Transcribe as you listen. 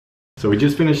So we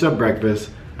just finished up breakfast.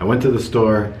 I went to the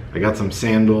store, I got some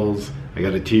sandals, I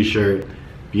got a t-shirt.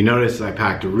 If you notice, I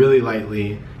packed really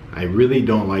lightly. I really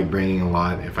don't like bringing a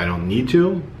lot if I don't need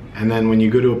to. And then when you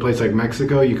go to a place like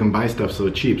Mexico, you can buy stuff so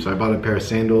cheap. So I bought a pair of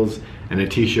sandals and a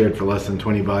t-shirt for less than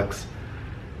 20 bucks.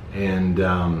 And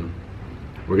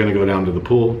we're gonna go down to the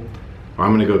pool, or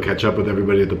I'm gonna go catch up with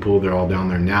everybody at the pool. They're all down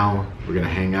there now. We're gonna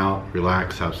hang out,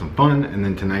 relax, have some fun, and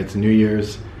then tonight's New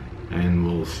Year's, and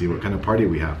we'll see what kind of party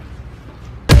we have.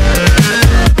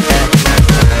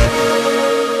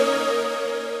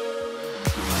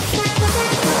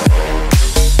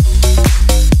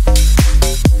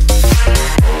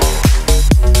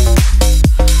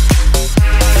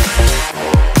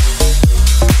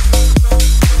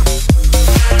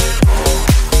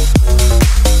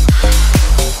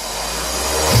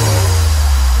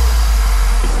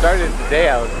 Started the day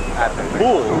out at the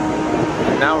pool,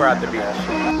 and now we're at the beach.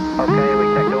 Okay, we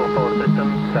checked all 4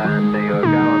 systems, and you're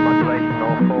going modulation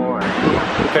all 4.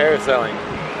 Parasailing.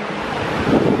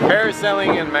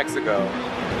 Parasailing in Mexico.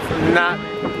 Not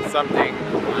something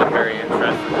I'm very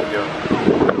interested in doing.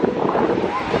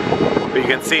 But you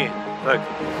can see, look,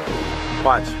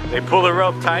 watch. They pull the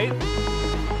rope tight.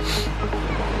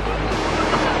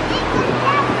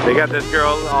 They got this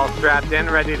girl all strapped in,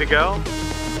 ready to go.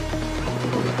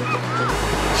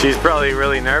 She's probably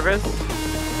really nervous.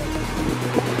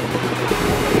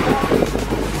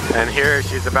 And here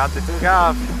she's about to take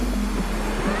off.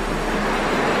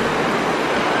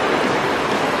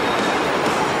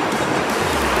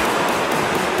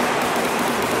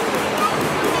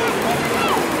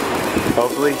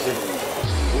 Hopefully she...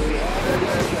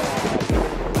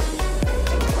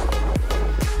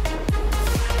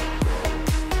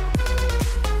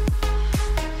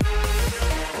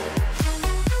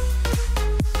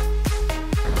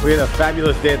 We had a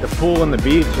fabulous day at the pool and the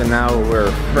beach, and now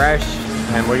we're fresh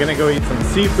and we're gonna go eat some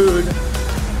seafood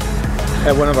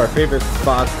at one of our favorite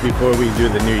spots before we do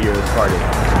the New Year's party.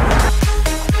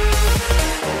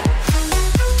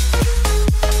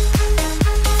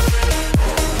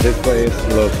 This place,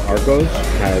 Los Arcos,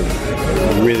 has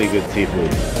really good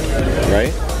seafood,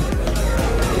 right?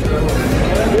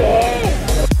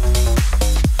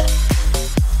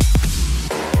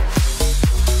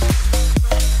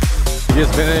 We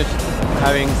just finished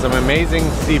having some amazing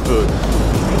seafood.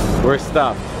 We're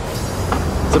stuffed.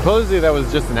 Supposedly that was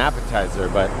just an appetizer,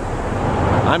 but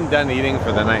I'm done eating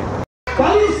for the night.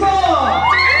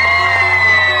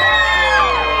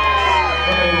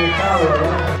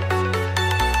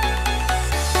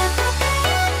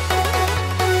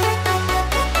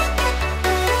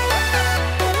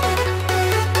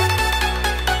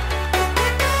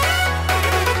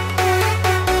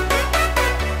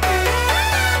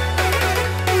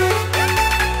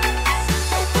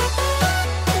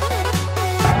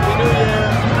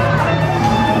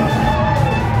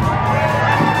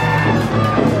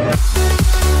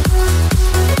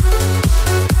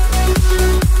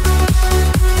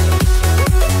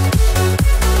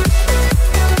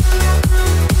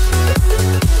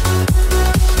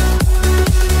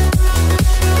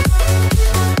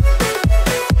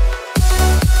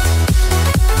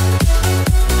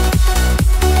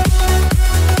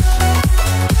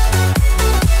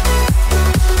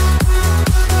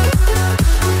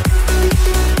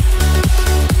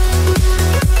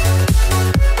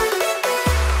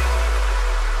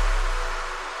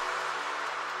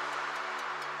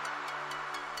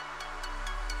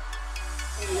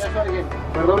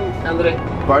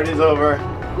 Party's over.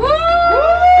 Woo!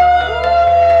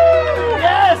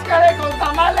 Yes, care con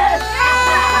tamales.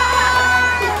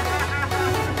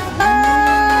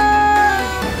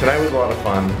 Tonight was a lot of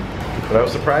fun, but I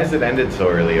was surprised it ended so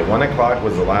early. At 1 o'clock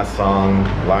was the last song,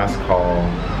 last call,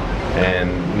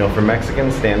 and you know, for Mexican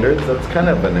standards, that's kind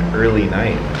of an early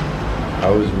night. I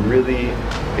was really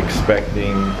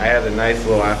expecting, I had a nice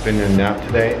little afternoon nap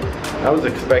today. I was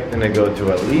expecting to go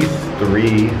to at least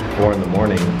 3, 4 in the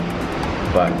morning,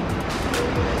 but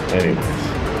anyways,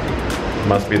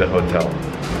 must be the hotel.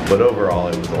 But overall,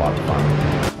 it was a lot of fun.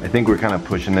 I think we're kind of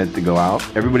pushing it to go out.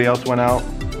 Everybody else went out.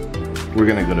 We're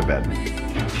gonna go to bed.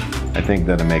 I think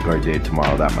that'll make our day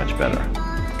tomorrow that much better.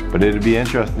 But it'd be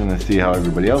interesting to see how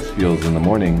everybody else feels in the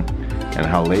morning and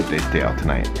how late they stay out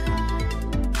tonight.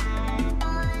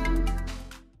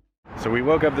 So we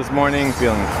woke up this morning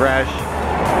feeling fresh,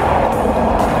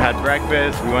 had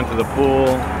breakfast, we went to the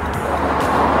pool.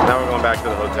 Now we're going back to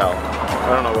the hotel. I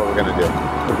don't know what we're gonna do.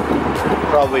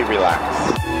 Probably relax.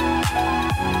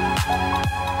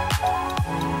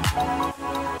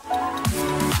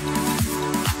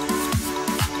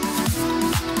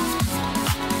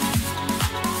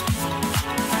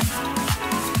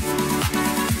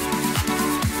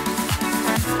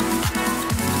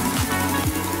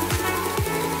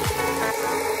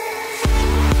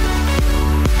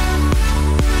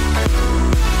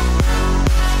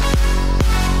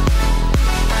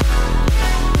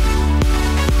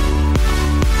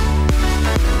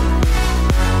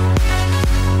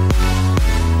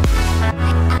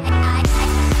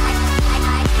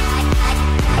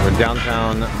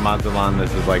 Mazatlan.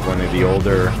 This is like one of the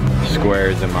older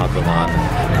squares in Mazatlan.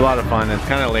 It's a lot of fun. It's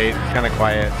kind of late, kind of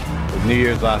quiet. It was New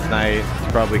Year's last night.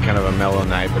 It's probably kind of a mellow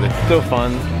night, but it's still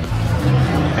fun.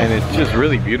 And it's just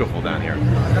really beautiful down here.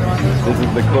 This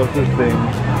is the closest thing.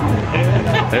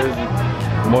 There's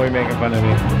Moy making fun of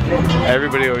me.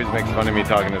 Everybody always makes fun of me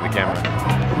talking to the camera.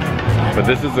 But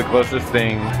this is the closest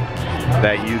thing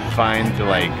that you find to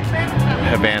like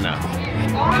Havana.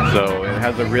 So it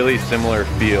has a really similar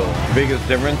feel. The biggest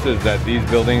difference is that these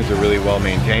buildings are really well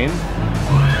maintained,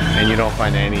 and you don't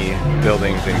find any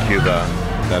buildings in Cuba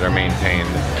that are maintained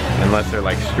unless they're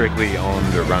like strictly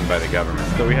owned or run by the government.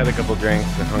 So we had a couple drinks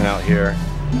and hung out here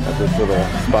at this little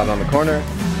spot on the corner.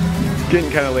 It's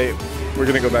getting kind of late. We're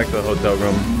gonna go back to the hotel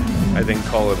room. I think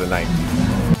call it a night.